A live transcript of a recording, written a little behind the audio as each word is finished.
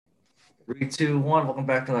Three, two, one. Welcome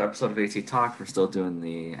back to another episode of AT Talk. We're still doing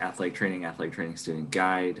the athletic training student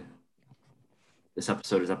guide. This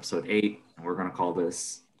episode is episode 8, and we're going to call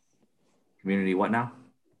this community what now?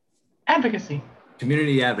 Advocacy.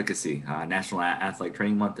 Community advocacy. National Athletic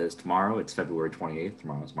Training Month is tomorrow. It's February 28th.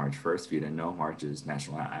 Tomorrow is March 1st. If you didn't know, March is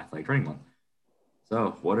National Athletic Training Month.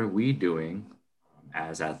 So, what are we doing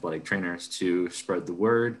as athletic trainers to spread the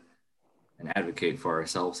word and advocate for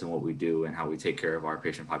ourselves and what we do and how we take care of our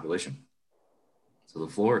patient population? So,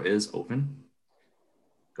 the floor is open.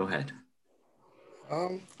 Go ahead.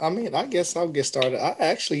 I guess I'll get started. I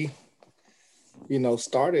actually,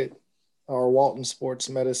 started our Walton Sports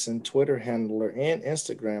Medicine Twitter handler and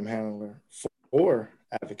Instagram handler for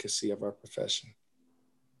advocacy of our profession.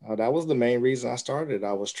 That was the main reason I started.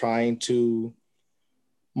 I was trying to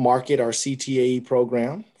market our CTAE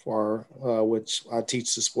program for which I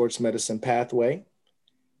teach the sports medicine pathway.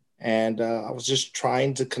 And I was just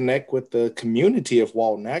trying to connect with the community of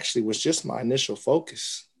Walton, actually, was just my initial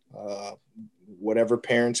focus. Uh, Whatever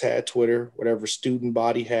parents had Twitter, whatever student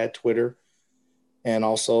body had Twitter, and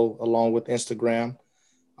also along with Instagram.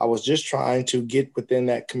 I was just trying to get within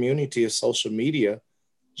that community of social media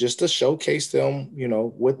just to showcase them,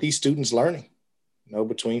 what these students learning,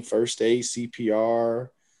 between first aid, CPR,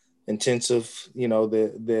 intensive,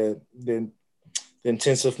 the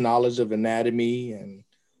intensive knowledge of anatomy and,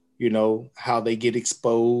 how they get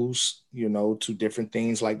exposed, to different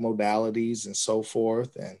things like modalities and so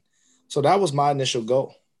forth. And so that was my initial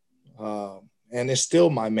goal. And it's still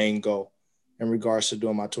my main goal in regards to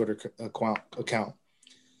doing my Twitter account.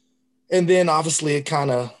 And then obviously it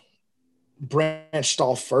kind of branched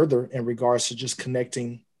off further in regards to just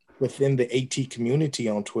connecting within the AT community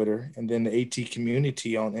on Twitter and then the AT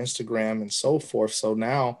community on Instagram and so forth. So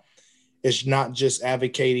now it's not just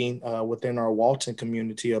advocating within our Walton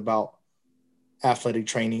community about athletic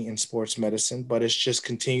training and sports medicine, but it's just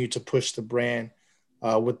continue to push the brand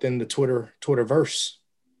within the Twitterverse.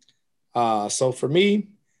 So for me,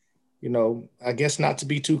 I guess not to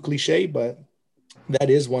be too cliche, but that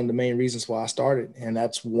is one of the main reasons why I started. And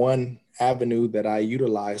that's one avenue that I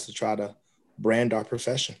utilize to try to brand our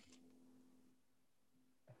profession.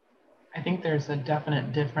 I think there's a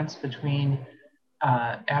definite difference between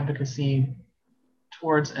advocacy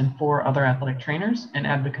towards and for other athletic trainers and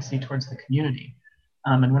advocacy towards the community.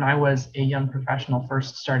 And when I was a young professional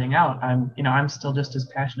first starting out, I'm still just as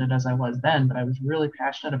passionate as I was then, but I was really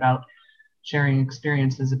passionate about sharing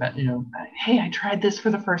experiences about, hey, I tried this for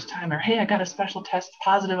the first time, or hey, I got a special test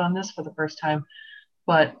positive on this for the first time.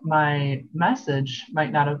 But my message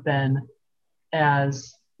might not have been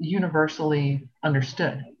as universally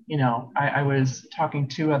understood. I was talking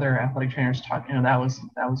to other athletic trainers, that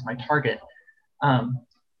was my target. Um,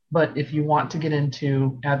 but if you want to get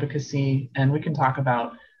into advocacy, and we can talk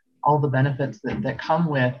about all the benefits that come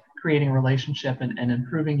with creating a relationship and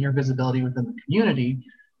improving your visibility within the community,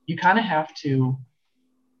 you kind of have to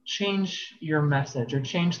change your message or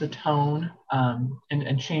change the tone,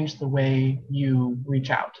 and change the way you reach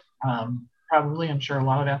out. Probably, I'm sure a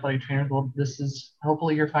lot of athletic trainers will, this is,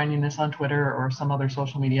 hopefully you're finding this on Twitter or some other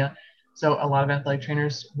social media. So a lot of athletic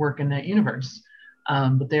trainers work in that universe.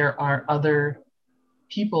 But there are other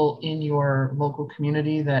people in your local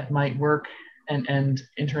community that might work and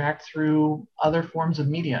interact through other forms of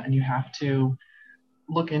media. And you have to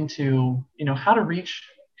look into, how to reach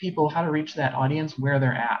people, how to reach that audience where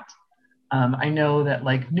they're at. I know that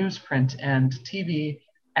like newsprint and TV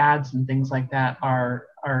ads and things like that are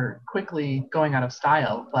quickly going out of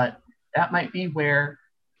style, but that might be where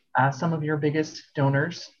some of your biggest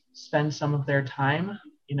donors spend some of their time,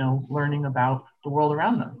 learning about the world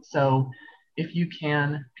around them. So if you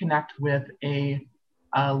can connect with a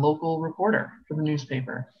local reporter for the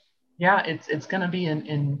newspaper, yeah, it's going to be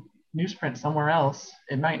in newsprint somewhere else.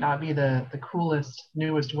 It might not be the coolest,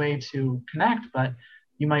 newest way to connect, but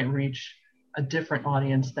you might reach a different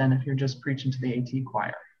audience than if you're just preaching to the AT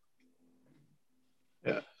choir.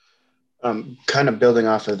 Yeah. Kind of building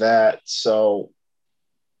off of that. So,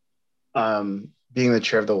 being the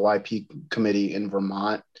chair of the YP committee in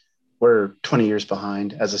Vermont, we're 20 years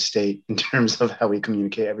behind as a state in terms of how we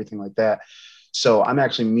communicate, everything like that. So I'm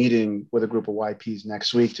actually meeting with a group of YPs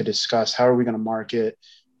next week to discuss how are we going to market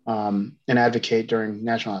and advocate during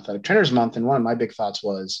National Athletic Trainers Month. And one of my big thoughts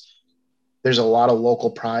was there's a lot of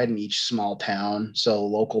local pride in each small town. So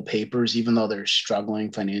local papers, even though they're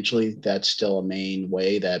struggling financially, that's still a main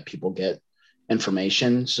way that people get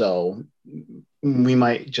information. So we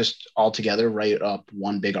might just all together write up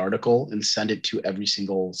one big article and send it to every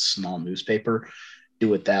single small newspaper.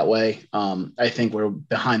 Do it that way. I think we're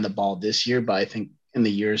behind the ball this year, but I think in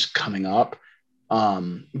the years coming up,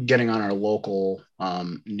 getting on our local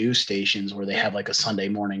news stations where they have like a Sunday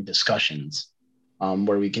morning discussions,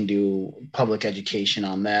 where we can do public education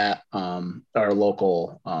on that. Our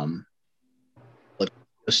local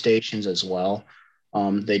stations as well.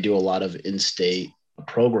 They do a lot of in-state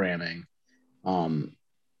programming. And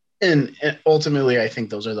ultimately, I think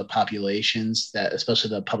those are the populations that,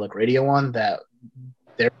 especially the public radio one, that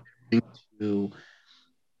they're going to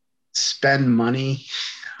spend money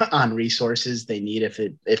on resources they need if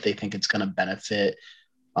they think it's going to benefit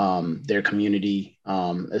their community,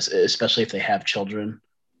 especially if they have children.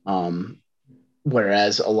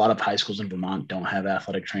 Whereas a lot of high schools in Vermont don't have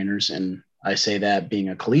athletic trainers, and I say that being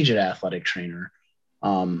a collegiate athletic trainer.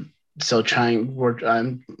 So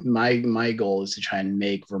my goal is to try and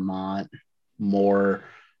make Vermont more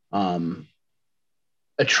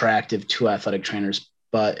attractive to athletic trainers.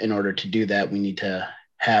 But in order to do that, we need to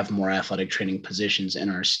have more athletic training positions in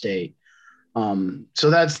our state. So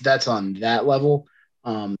that's on that level.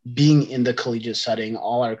 Being in the collegiate setting,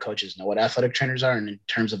 all our coaches know what athletic trainers are, and in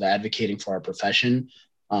terms of advocating for our profession,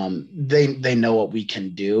 they know what we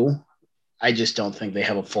can do. I just don't think they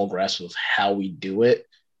have a full grasp of how we do it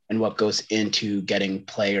and what goes into getting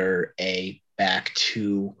player A back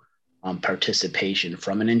to participation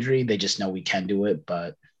from an injury. They just know we can do it,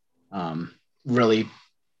 but really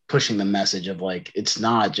pushing the message of like, it's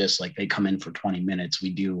not just like they come in for 20 minutes. We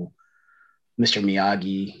do Mr.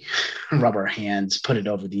 Miyagi, rub our hands, put it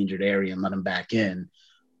over the injured area and let them back in.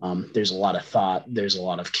 There's a lot of thought, there's a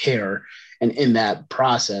lot of care. And in that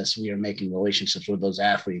process, we are making relationships with those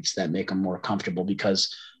athletes that make them more comfortable,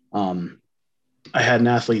 because I had an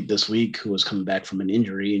athlete this week who was coming back from an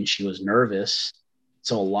injury and she was nervous.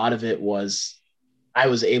 So a lot of it was, I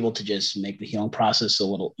was able to just make the healing process a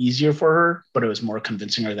little easier for her, but it was more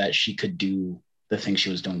convincing her that she could do the things she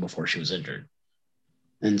was doing before she was injured.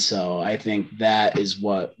 And so I think that is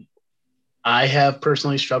what I have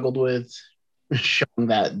personally struggled with, showing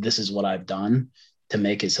that this is what I've done to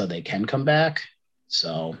make it so they can come back.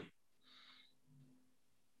 So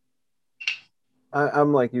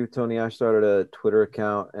I'm like you, Tony. I started a Twitter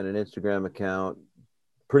account and an Instagram account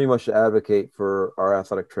pretty much to advocate for our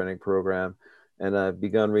athletic training program. And I've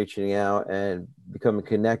begun reaching out and becoming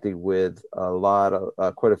connected with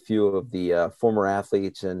quite a few of the former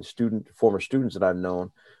athletes and former students that I've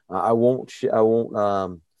known. I won't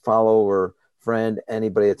follow or friend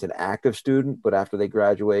anybody that's an active student, but after they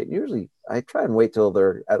graduate, usually I try and wait till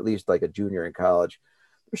they're at least like a junior in college.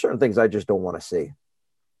 There's certain things I just don't want to see.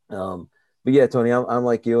 But yeah, Tony, I'm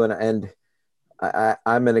like you, and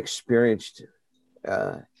I'm an experienced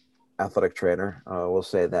athletic trainer. We'll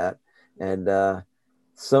say that. And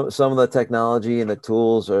some of the technology and the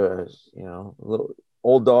tools are, a little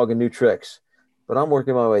old dog and new tricks, but I'm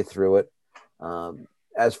working my way through it.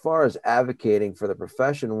 As far as advocating for the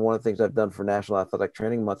profession, one of the things I've done for National Athletic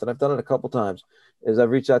Training Month, and I've done it a couple times, is I've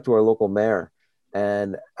reached out to our local mayor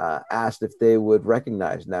and asked if they would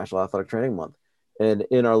recognize National Athletic Training Month. And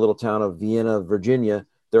in our little town of Vienna, Virginia,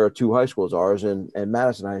 there are two high schools, ours and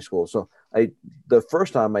Madison High School. So the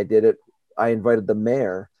first time I did it, I invited the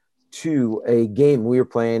mayor to a game. We were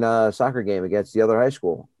playing a soccer game against the other high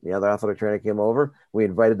school. The other athletic trainer came over. We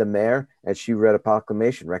invited the mayor, and she read a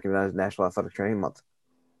proclamation recognizing National Athletic Training Month.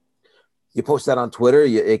 You post that on Twitter,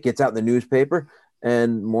 it gets out in the newspaper,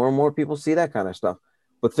 and more people see that kind of stuff.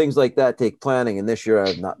 But things like that take planning, and this year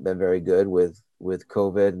I've not been very good with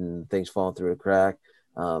COVID and things falling through a crack.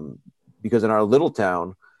 Because in our little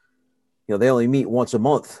town, they only meet once a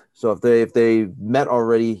month. So if they met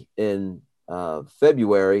already in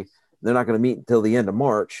February, they're not going to meet until the end of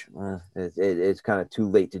March. It's kind of too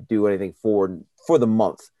late to do anything for the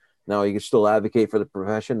month. Now, you can still advocate for the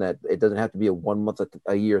profession that it doesn't have to be a 1 month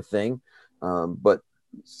a year thing. But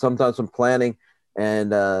sometimes some planning.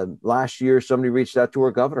 And last year, somebody reached out to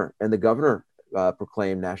our governor, and the governor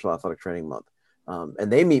proclaimed National Athletic Training Month.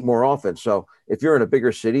 And they meet more often. So if you're in a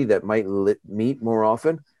bigger city that might meet more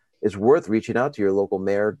often, it's worth reaching out to your local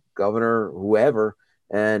mayor, governor, whoever,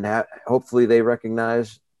 and hopefully they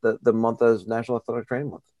recognize the month as National Athletic Training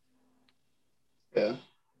Month. Yeah.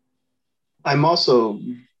 I'm also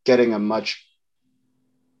getting I'm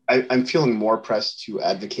feeling more pressed to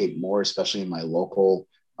advocate more, especially in my local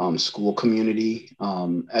school community.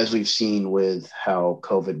 As we've seen with how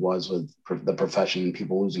COVID was with the profession and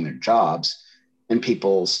people losing their jobs and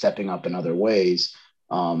people stepping up in other ways.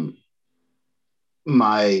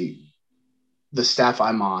 The staff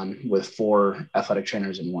I'm on with 4 athletic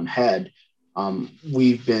trainers and 1 head,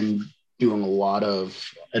 we've been doing a lot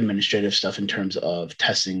of administrative stuff in terms of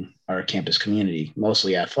testing our campus community,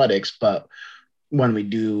 mostly athletics. But when we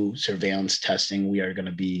do surveillance testing, we are going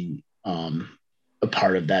to be a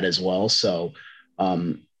part of that as well. So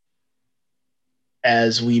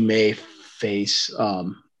as we may face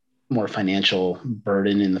more financial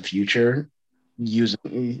burden in the future,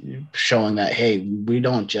 showing that, hey, we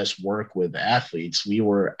don't just work with athletes. We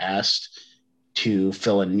were asked to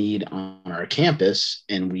fill a need on our campus,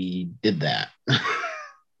 and we did that.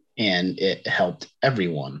 And it helped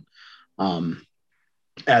everyone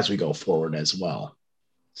as we go forward as well.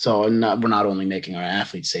 So we're not only making our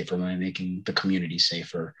athletes safer, we're making the community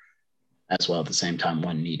safer as well at the same time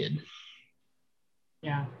when needed.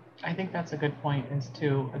 Yeah, I think that's a good point, is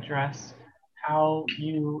to address how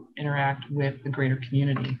you interact with the greater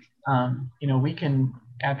community. We can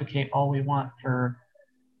advocate all we want for,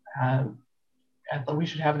 we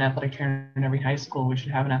should have an athletic trainer in every high school. We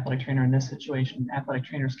should have an athletic trainer in this situation. Athletic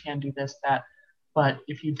trainers can do this, that. But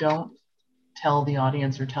if you don't tell the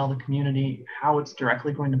audience or tell the community how it's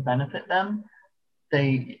directly going to benefit them,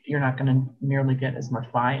 you're not going to nearly get as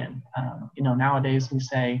much buy-in. Nowadays we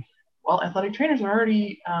say, well, athletic trainers are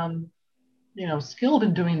already, skilled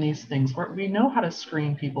in doing these things. We know how to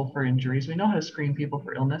screen people for injuries. We know how to screen people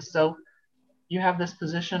for illness. So you have this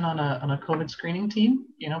position on a COVID screening team,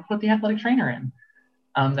 put the athletic trainer in.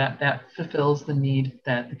 That fulfills the need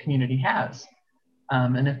that the community has.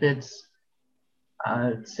 And if it's,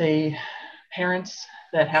 say, parents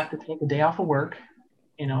that have to take a day off of work,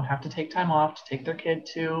 have to take time off to take their kid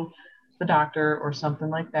to the doctor or something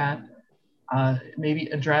like that, maybe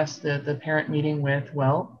address the parent meeting with,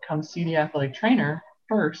 well, come see the athletic trainer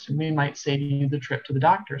first, and we might save you the trip to the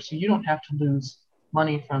doctor. So you don't have to lose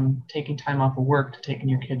money from taking time off of work to taking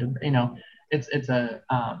your kid to, it's a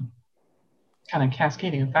kind of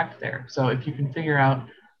cascading effect there. So if you can figure out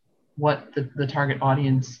what the target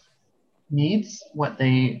audience needs, what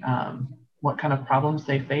kind of problems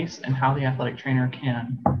they face, and how the athletic trainer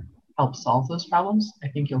can help solve those problems, I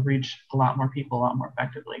think you'll reach a lot more people a lot more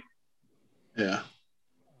effectively. Yeah.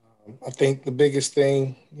 I think the biggest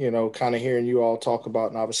thing, kind of hearing you all talk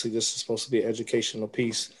about, and obviously this is supposed to be an educational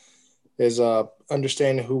piece, is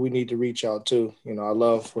understanding who we need to reach out to. I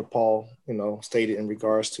love what Paul, stated in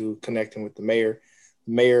regards to connecting with the mayor.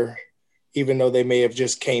 The mayor, even though they may have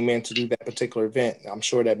just came in to do that particular event, I'm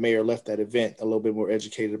sure that mayor left that event a little bit more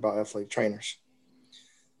educated about athletic trainers.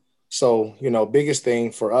 So, biggest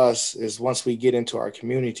thing for us is once we get into our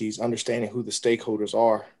communities, understanding who the stakeholders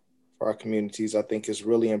are for our communities, I think is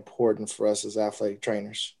really important for us as athletic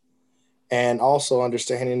trainers. And also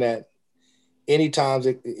understanding that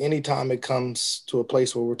anytime it comes to a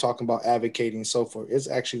place where we're talking about advocating and so forth, it's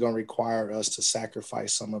actually going to require us to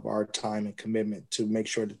sacrifice some of our time and commitment to make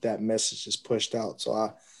sure that message is pushed out.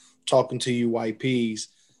 So talking to you YPs,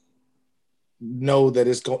 know that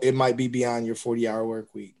it might be beyond your 40-hour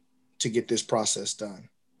work week to get this process done.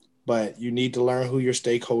 But you need to learn who your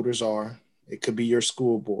stakeholders are. It could be your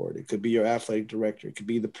school board. It could be your athletic director. It could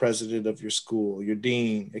be the president of your school, your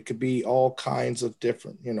dean. It could be all kinds of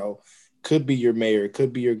different, could be your mayor. It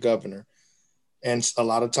could be your governor. And a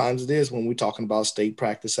lot of times it is when we're talking about state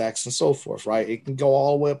practice acts and so forth, right? It can go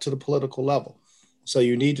all the way up to the political level. So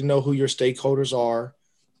you need to know who your stakeholders are,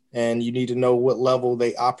 and you need to know what level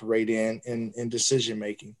they operate in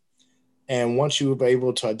decision-making. And once you are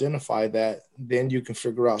able to identify that, then you can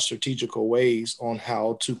figure out strategical ways on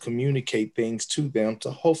how to communicate things to them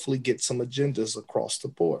to hopefully get some agendas across the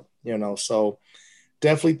board, So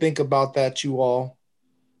definitely think about that, you all,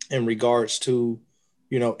 in regards to,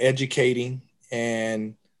 educating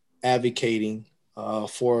and advocating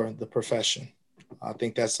for the profession. I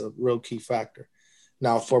think that's a real key factor.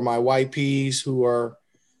 Now, for my YPs who are,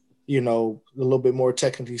 a little bit more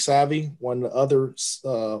technically savvy, one of the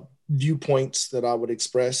other viewpoints that I would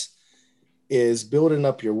express is building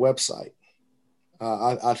up your website.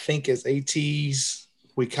 I think as ATs,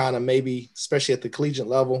 we kind of maybe, especially at the collegiate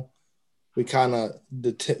level, we kind of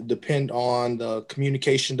depend on the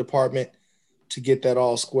communication department to get that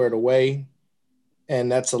all squared away. And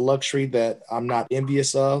that's a luxury that I'm not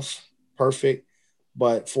envious of. Perfect.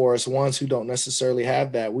 But for us ones who don't necessarily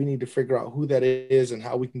have that, we need to figure out who that is and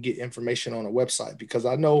how we can get information on a website. Because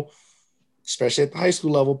I know, especially at the high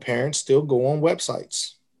school level, parents still go on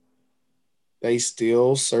websites. They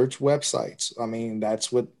still search websites. I mean,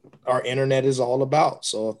 that's what our internet is all about.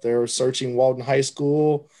 So if they're searching Walden High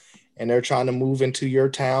School and they're trying to move into your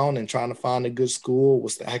town and trying to find a good school,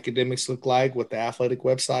 what's the academics look like, what the athletic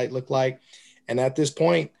website look like. And at this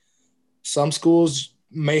point, some schools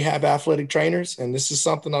may have athletic trainers, and this is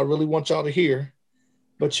something I really want y'all to hear,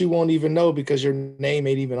 but you won't even know because your name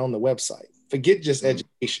ain't even on the website. Forget just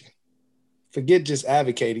education. Forget just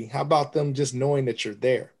advocating. How about them just knowing that you're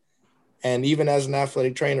there? And even as an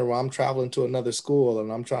athletic trainer, while I'm traveling to another school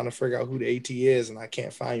and I'm trying to figure out who the AT is and I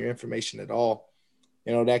can't find your information at all,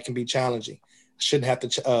 that can be challenging. I shouldn't have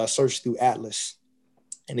to search through Atlas.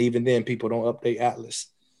 And even then, people don't update Atlas.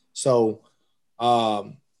 So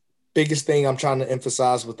biggest thing I'm trying to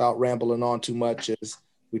emphasize without rambling on too much is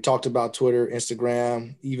we talked about Twitter,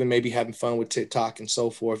 Instagram, even maybe having fun with TikTok and so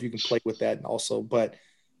forth. You can play with that and also, but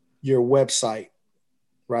your website,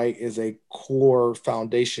 right, is a core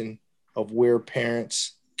foundation of where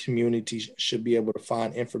parents, communities should be able to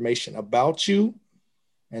find information about you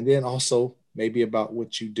and then also maybe about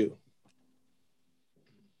what you do.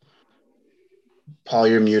 Paul,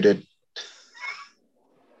 you're muted.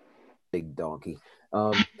 Big donkey.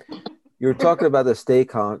 You're talking about the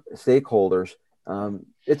stakeholders.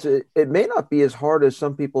 It may not be as hard as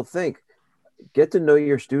some people think. Get to know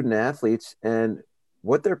your student athletes and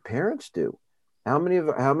what their parents do. How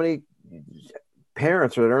many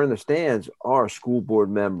parents that are in the stands are school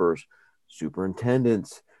board members,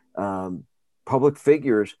 superintendents, public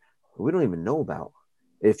figures who we don't even know about.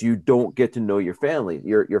 If you don't get to know your family,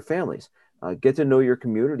 your families, get to know your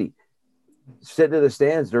community. Sitting in the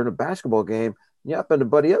stands during a basketball game, you happen to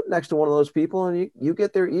buddy up next to one of those people, and you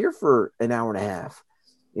get their ear for an hour and a half,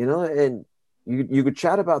 and you could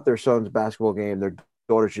chat about their son's basketball game, their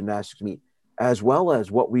daughter's gymnastics meet, as well as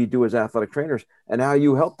what we do as athletic trainers and how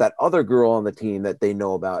you help that other girl on the team that they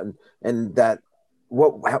know about, and that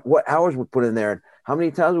what hours we put in there, and how many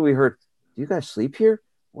times have we heard, "Do you guys sleep here?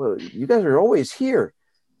 Well, you guys are always here."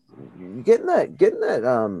 Getting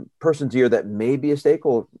that person's ear that may be a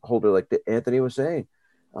stakeholder, like Anthony was saying.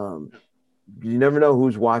 You never know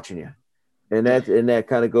who's watching you, and that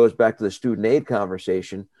kind of goes back to the student aid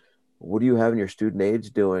conversation. What do you have your student aides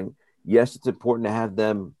doing? Yes, it's important to have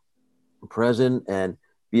them present and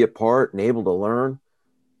be a part and able to learn.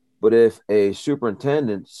 But if a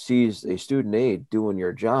superintendent sees a student aide doing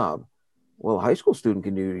your job, well, a high school student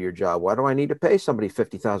can do your job. Why do I need to pay somebody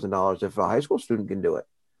 $50,000 if a high school student can do it?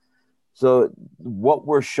 So what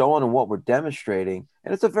we're showing and what we're demonstrating,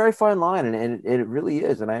 and it's a very fine line, and it really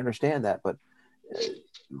is, and I understand that, but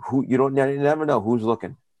you never know who's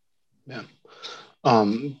looking. Yeah.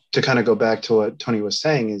 To kind of go back to what Tony was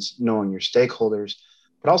saying is knowing your stakeholders,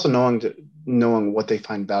 but also knowing what they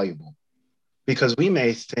find valuable, because we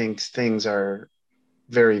may think things are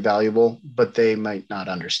very valuable, but they might not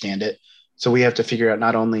understand it. So we have to figure out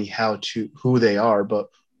not only who they are, but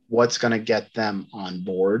what's going to get them on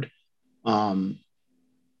board. And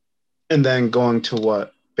then going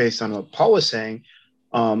to based on what Paul was saying,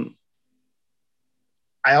 I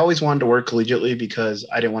always wanted to work collegiately because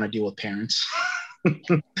I didn't want to deal with parents.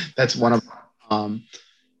 That's one of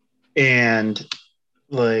and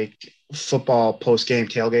like football post-game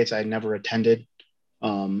tailgates I never attended.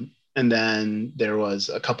 And then there was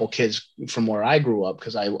a couple kids from where I grew up,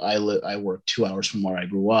 because I worked 2 hours from where I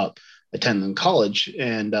grew up, attending college,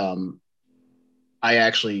 and I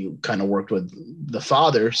actually kind of worked with the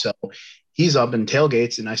father. So he's up in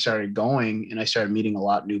tailgates, and I started going and I started meeting a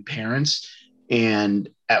lot of new parents. And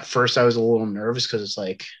at first I was a little nervous because it's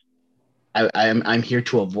like, I'm here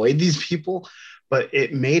to avoid these people, but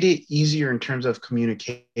it made it easier in terms of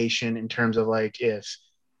communication, in terms of like, if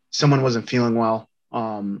someone wasn't feeling well,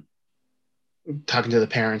 talking to the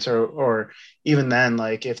parents, or even then,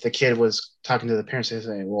 like if the kid was talking to the parents, they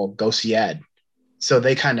say, well, go see Ed. So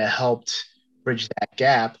they kind of helped bridge that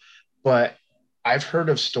gap. But I've heard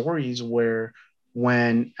of stories where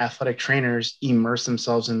when athletic trainers immerse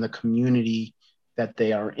themselves in the community that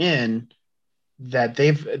they are in, that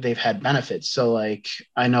they've had benefits. So like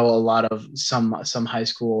I know a lot of some high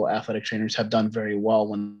school athletic trainers have done very well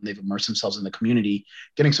when they've immersed themselves in the community,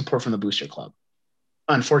 getting support from the booster club.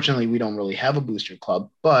 Unfortunately, we don't really have a booster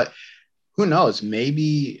club, but who knows?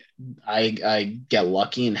 Maybe I get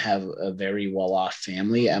lucky and have a very well-off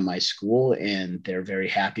family at my school, and they're very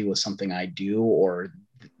happy with something I do, or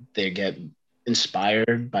they get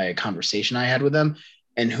inspired by a conversation I had with them,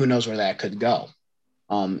 and who knows where that could go,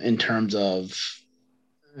 in terms of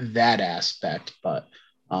that aspect. But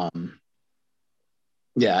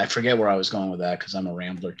yeah, I forget where I was going with that because I'm a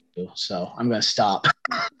rambler too. So I'm going to stop.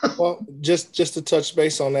 Well, just to touch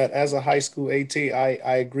base on that, as a high school AT,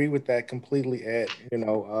 I agree with that completely. Ed,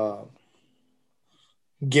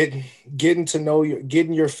 getting to know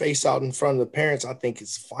getting your face out in front of the parents, I think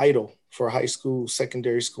is vital for high school,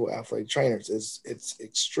 secondary school athletic trainers. It's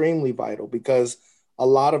extremely vital, because a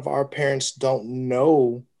lot of our parents don't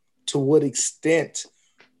know to what extent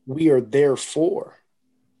we are there for.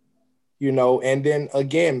 And then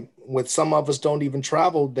again, when some of us don't even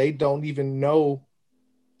travel, they don't even know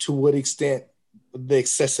to what extent the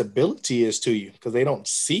accessibility is to you, because they don't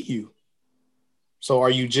see you. So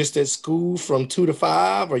are you just at school from 2 to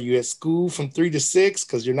 5? Are you at school from 3 to 6?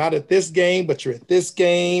 Because you're not at this game, but you're at this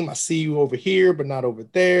game. I see you over here, but not over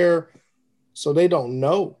there. So they don't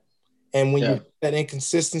know. And when you that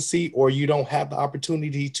inconsistency, or you don't have the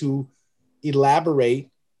opportunity to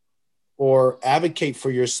elaborate or advocate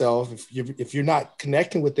for yourself, if you're not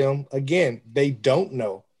connecting with them, again, they don't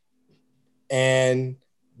know. And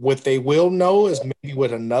what they will know is maybe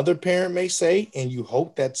what another parent may say, and you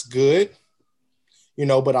hope that's good.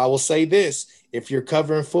 But I will say this: if you're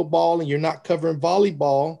covering football and you're not covering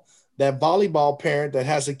volleyball, that volleyball parent that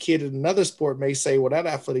has a kid in another sport may say, well, that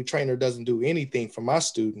athletic trainer doesn't do anything for my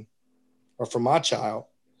student or for my child.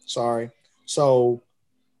 Sorry. So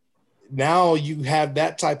now you have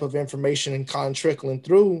that type of information and kind of trickling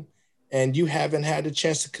through, and you haven't had a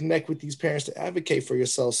chance to connect with these parents to advocate for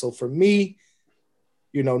yourself. So for me,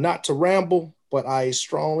 not to ramble, but I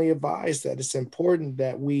strongly advise that it's important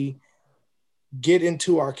that we get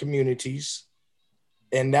into our communities,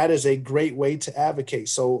 and that is a great way to advocate.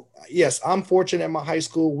 So yes, I'm fortunate at my high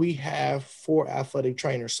school, we have 4 athletic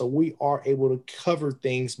trainers, so we are able to cover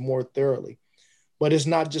things more thoroughly. But it's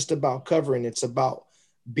not just about covering, it's about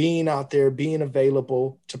being out there, being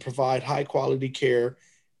available to provide high quality care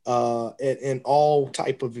in all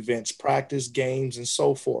type of events, practice, games, and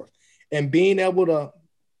so forth. And being able to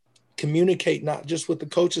communicate not just with the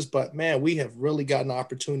coaches, but man, we have really gotten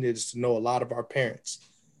opportunities to know a lot of our parents.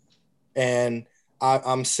 And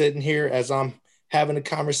I'm sitting here as I'm having a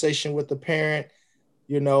conversation with the parent,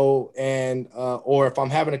 and or if I'm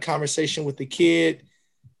having a conversation with the kid,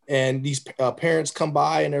 and these parents come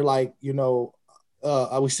by and they're like,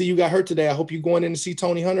 we see you got hurt today. I hope you're going in to see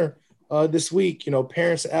Tony Hunter this week.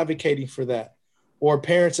 Parents are advocating for that. Or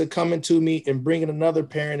parents are coming to me and bringing another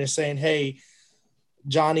parent and saying, hey,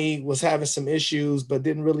 Johnny was having some issues, but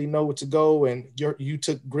didn't really know where to go. And you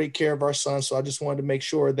took great care of our son. So I just wanted to make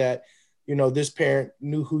sure that, this parent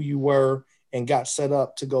knew who you were and got set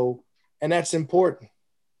up to go. And that's important.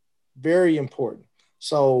 Very important.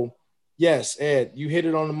 So yes, Ed, you hit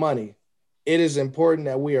it on the money. It is important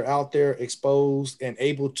that we are out there exposed and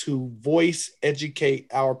able to voice, educate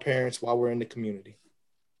our parents while we're in the community.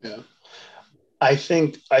 Yeah. I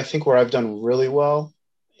think where I've done really well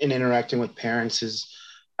in interacting with parents is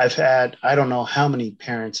I've had, I don't know how many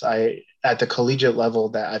parents at the collegiate level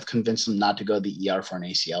that I've convinced them not to go to the ER for an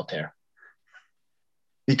ACL tear.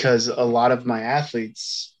 Because a lot of my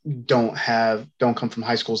athletes don't come from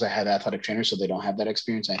high schools that have athletic trainers, so they don't have that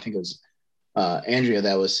experience. I think it was Andrea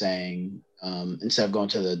that was saying, instead of going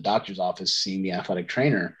to the doctor's office, seeing the athletic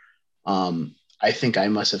trainer, I think I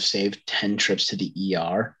must have saved 10 trips to the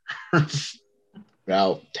ER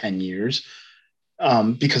throughout 10 years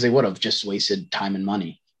because they would have just wasted time and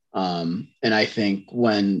money. And I think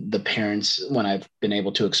when I've been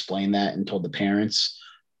able to explain that and told the parents,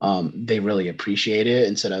 they really appreciate it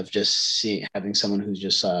instead of just having someone who's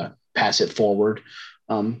just pass it forward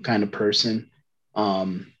kind of person.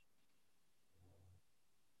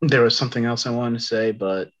 There was something else I wanted to say,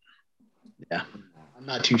 but yeah, I'm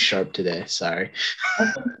not too sharp today. Sorry.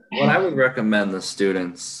 What I would recommend the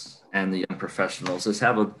students and the young professionals is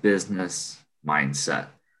have a business mindset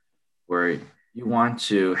where you want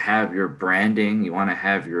to have your branding, you want to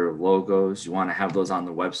have your logos, you want to have those on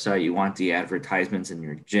the website, you want the advertisements in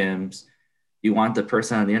your gyms, you want the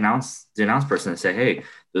person, the announce person to say, hey,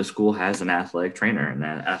 the school has an athletic trainer, and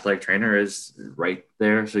that athletic trainer is right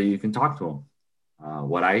there so you can talk to them.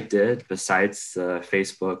 What I did besides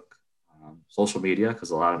Facebook, social media,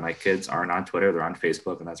 because a lot of my kids aren't on Twitter, they're on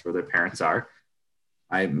Facebook, and that's where their parents are.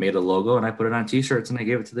 I made a logo and I put it on t-shirts and I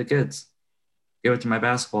gave it to the kids. Gave it to my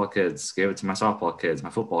basketball kids, gave it to my softball kids, my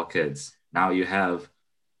football kids. Now you have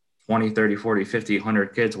 20, 30, 40, 50,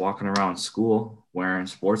 100 kids walking around school wearing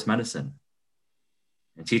sports medicine.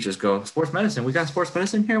 And teachers go, sports medicine, we got sports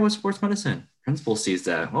medicine here? What's sports medicine? Principal sees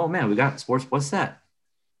that. Oh man, we got sports, what's that?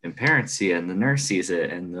 And parents see it, and the nurse sees it,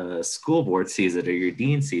 and the school board sees it, or your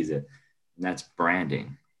dean sees it. And that's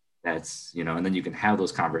branding. That's, and then you can have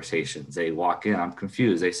those conversations. They walk in, I'm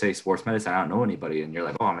confused. They say sports medicine, I don't know anybody. And you're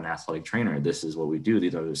like, oh, I'm an athletic trainer. This is what we do.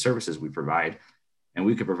 These are the services we provide. And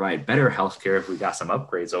we could provide better healthcare if we got some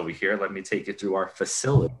upgrades over here. Let me take you through our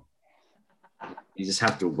facility. You just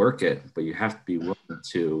have to work it, but you have to be willing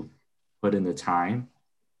to put in the time.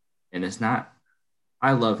 And it's not,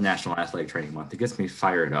 I love National Athletic Training Month. It gets me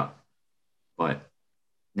fired up. But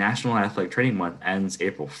National Athletic Training Month ends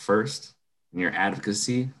April 1st. And your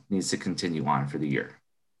advocacy needs to continue on for the year.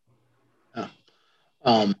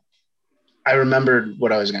 I remembered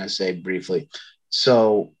what I was going to say briefly.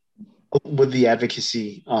 So with the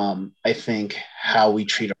advocacy, I think how we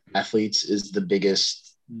treat our athletes is the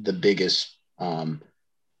biggest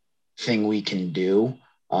thing we can do.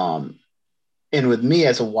 And with me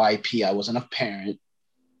as a YP, I wasn't a parent.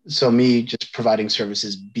 So me just providing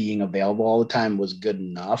services, being available all the time was good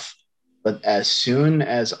enough. But as soon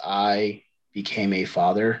as I became a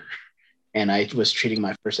father and I was treating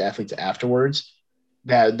my first athletes afterwards,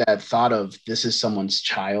 that thought of this is someone's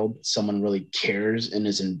child, someone really cares and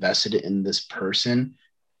is invested in this person,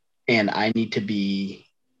 and I need to be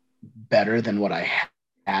better than what I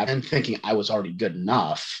have, and thinking I was already good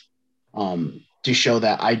enough to show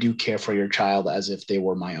that I do care for your child as if they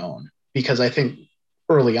were my own. Because I think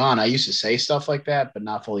early on, I used to say stuff like that, but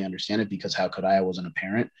not fully understand it because how could I? I wasn't a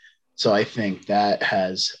parent. So I think that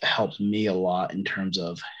has helped me a lot in terms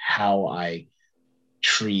of how I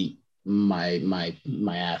treat my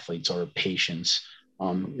athletes or patients,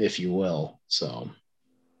 if you will. So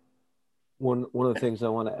one of the things I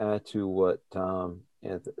want to add to what Tom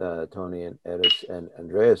and Tony and Edis and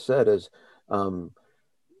Andreas said is,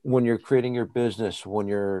 when you're creating your business, when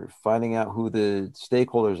you're finding out who the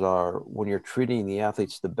stakeholders are, when you're treating the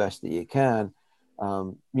athletes the best that you can,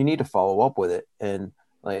 you need to follow up with it. And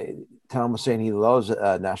like Tom was saying, he loves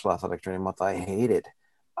National Athletic Training Month. I hate it.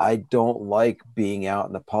 I don't like being out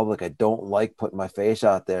in the public. I don't like putting my face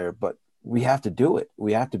out there, but we have to do it.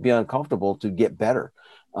 We have to be uncomfortable to get better.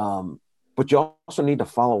 But you also need to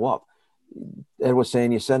follow up. Ed was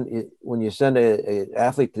saying when you send a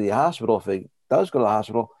athlete to the hospital, if they does go to the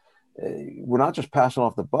hospital, we're not just passing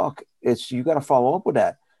off the buck. It's you got to follow up with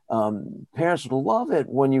that. Parents love it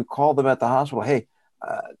when you call them at the hospital. Hey,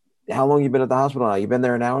 how long you been at the hospital now? You been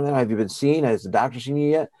there an hour now? Have you been seen? Has the doctor seen you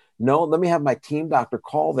yet? No, let me have my team doctor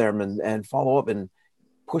call them and follow up and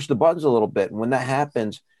push the buttons a little bit. And when that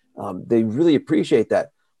happens, they really appreciate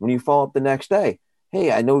that. When you follow up the next day,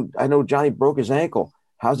 hey, I know Johnny broke his ankle.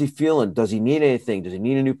 How's he feeling? Does he need anything? Does he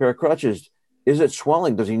need a new pair of crutches? Is it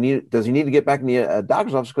swelling? Does he need to get back in the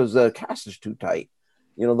doctor's office because the cast is too tight?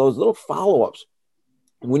 You know, those little follow-ups.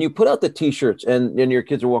 When you put out the T-shirts and your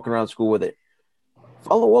kids are walking around school with it,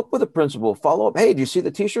 follow up with the principal. Follow up. Hey, do you see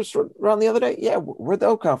the T-shirts around the other day? Yeah, where'd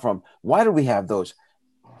those come from? Why did we have those?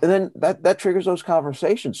 And then that triggers those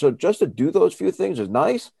conversations. So just to do those few things is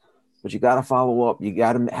nice, but you got to follow up. You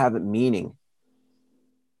got to have it meaning.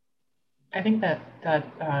 I think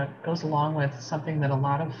that goes along with something that a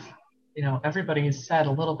lot of, everybody has said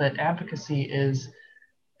a little bit. Advocacy is,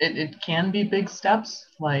 it can be big steps,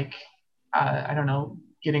 like, I don't know,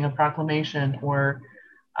 getting a proclamation or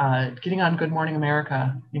getting on Good Morning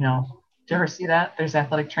America. Do you ever see that? There's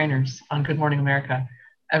athletic trainers on Good Morning America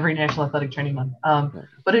every National Athletic Training Month.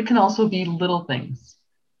 But it can also be little things.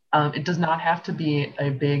 It does not have to be a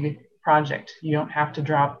big project. You don't have to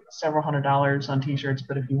drop several $100s on t-shirts,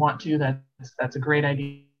 but if you want to, that's a great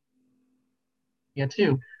idea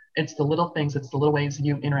too. It's the little things, it's the little ways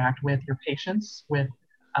you interact with your patients, with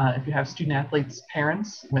if you have student athletes,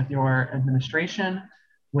 parents, with your administration,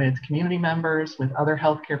 with community members, with other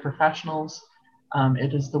healthcare professionals.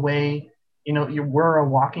 It is the way, we're a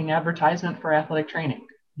walking advertisement for athletic training.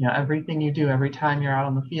 Everything you do, every time you're out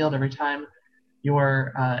on the field, every time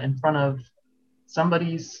you're in front of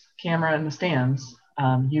somebody's camera in the stands,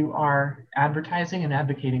 you are advertising and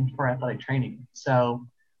advocating for athletic training. So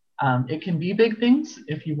it can be big things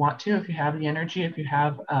if you want to, if you have the energy, if you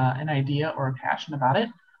have an idea or a passion about it,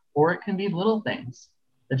 or it can be little things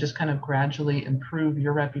that just kind of gradually improve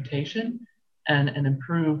your reputation and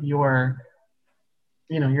improve your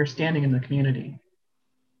standing in the community.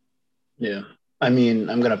 Yeah. I mean,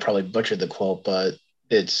 I'm going to probably butcher the quote, but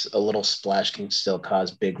it's a little splash can still cause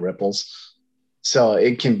big ripples. So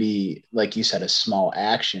it can be, like you said, a small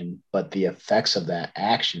action, but the effects of that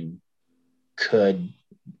action could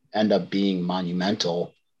end up being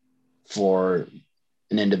monumental for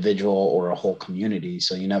an individual or a whole community.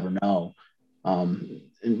 So you never know.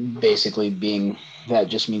 Basically being that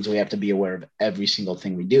just means we have to be aware of every single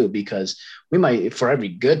thing we do, because we might, for every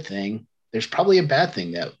good thing, there's probably a bad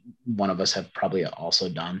thing that one of us have probably also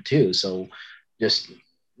done too. So just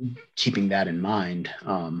keeping that in mind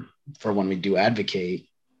for when we do advocate,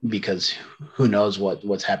 because who knows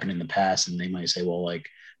what's happened in the past, and they might say, well, like,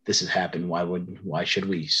 this has happened. Why should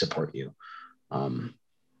we support you?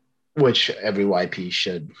 Which every YP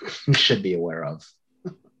should be aware of.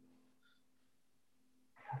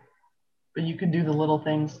 But you can do the little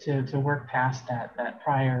things to work past that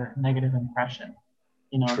prior negative impression.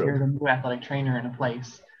 True. If you're the new athletic trainer in a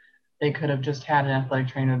place, they could have just had an athletic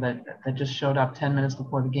trainer that just showed up 10 minutes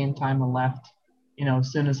before the game time and left,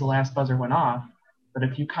 as soon as the last buzzer went off. But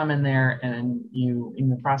if you come in there and you, in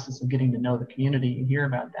the process of getting to know the community, you hear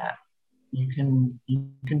about that, you can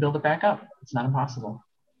build it back up. It's not impossible.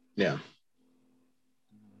 Yeah.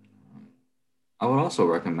 I would also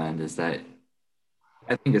recommend is that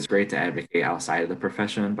I think it's great to advocate outside of the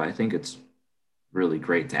profession, but I think it's really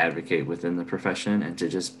great to advocate within the profession and to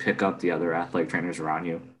just pick up the other athletic trainers around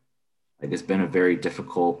you. Like it's been a very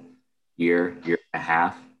difficult year and a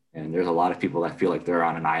half, and there's a lot of people that feel like they're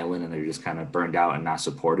on an island and they're just kind of burned out and not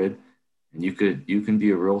supported. And you can be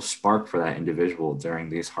a real spark for that individual during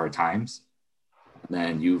these hard times. And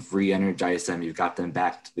then you've re-energized them, you've got them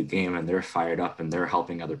back to the game, and they're fired up and they're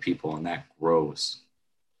helping other people, and that grows.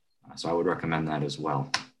 So I would recommend that as well.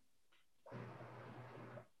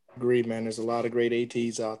 Agree, man. There's a lot of great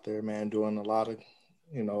ATs out there, man, doing a lot of,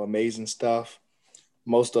 amazing stuff.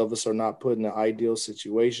 Most of us are not put in an ideal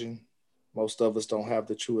situation. Most of us don't have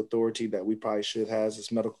the true authority that we probably should have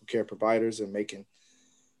as medical care providers and making,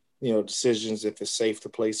 decisions if it's safe to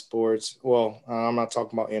play sports. Well, I'm not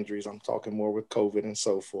talking about injuries. I'm talking more with COVID and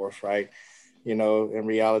so forth, right? In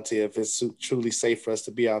reality, if it's truly safe for us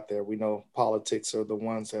to be out there, we know politics are the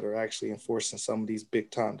ones that are actually enforcing some of these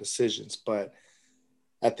big time decisions. But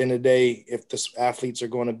at the end of the day, if the athletes are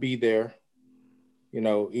going to be there,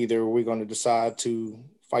 either we're going to decide to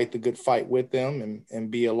fight the good fight with them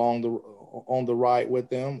and be on the ride with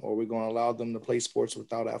them, or we're going to allow them to play sports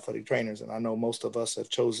without athletic trainers. And I know most of us have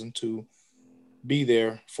chosen to be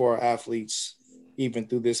there for our athletes, even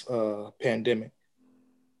through this pandemic.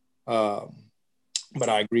 But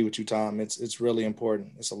I agree with you, Tom. It's really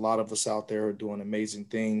important. It's a lot of us out there who are doing amazing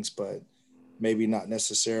things, but maybe not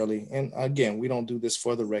necessarily. And again, we don't do this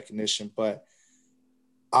for the recognition, but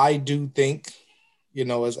I do think,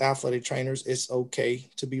 as athletic trainers, it's okay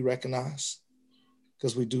to be recognized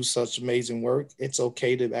because we do such amazing work. It's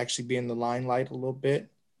okay to actually be in the limelight a little bit.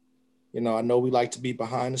 I know we like to be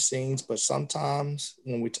behind the scenes, but sometimes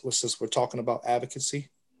since we're talking about advocacy,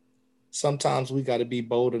 sometimes we got to be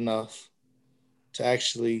bold enough to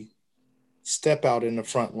actually step out in the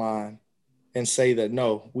front line and say that,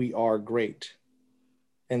 no, we are great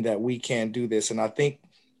and that we can do this. And I think,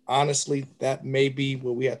 honestly, that may be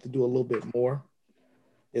what we have to do a little bit more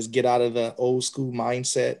is get out of the old school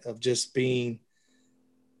mindset of just being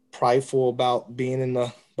prideful about being in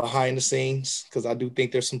the behind the scenes, because I do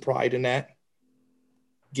think there's some pride in that,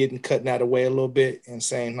 cutting that away a little bit and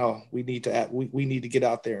saying, no, we need to get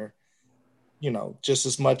out there, just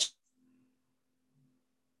as much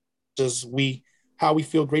as how we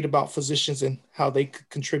feel great about physicians and how they could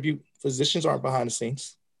contribute. Physicians aren't behind the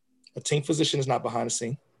scenes. A team physician is not behind the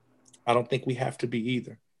scene. I don't think we have to be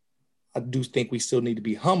either. I do think we still need to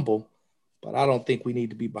be humble, but I don't think we need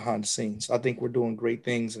to be behind the scenes. I think we're doing great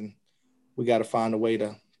things, and we got to find a way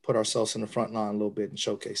to put ourselves in the front line a little bit and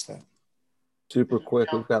showcase that. Super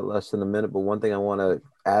quick, we've got less than a minute, but one thing I want to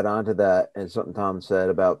add on to that, and something Tom said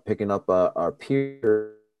about picking up our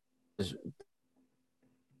peers,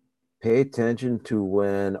 pay attention to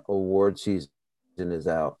when award season is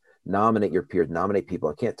out. Nominate your peers, nominate people.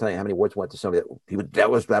 I can't tell you how many awards went to somebody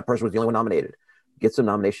that person was the only one nominated. Get some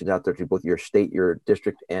nominations out there to both your state, your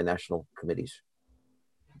district, and national committees.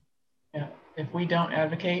 Yeah, if we don't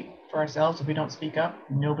advocate for ourselves, if we don't speak up,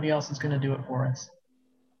 nobody else is going to do it for us.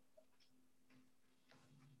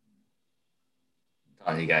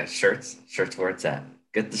 You guys, shirts where it's at.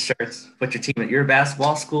 Get the shirts. Put your team at your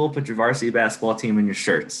basketball school. Put your varsity basketball team in your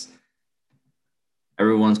shirts.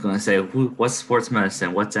 Everyone's going to say, what's sports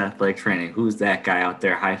medicine? What's athletic training? Who's that guy out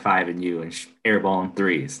there high-fiving you and airballing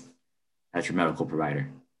threes? That's your medical provider.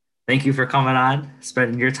 Thank you for coming on,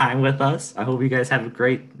 spending your time with us. I hope you guys have a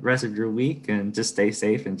great rest of your week and just stay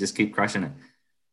safe and just keep crushing it.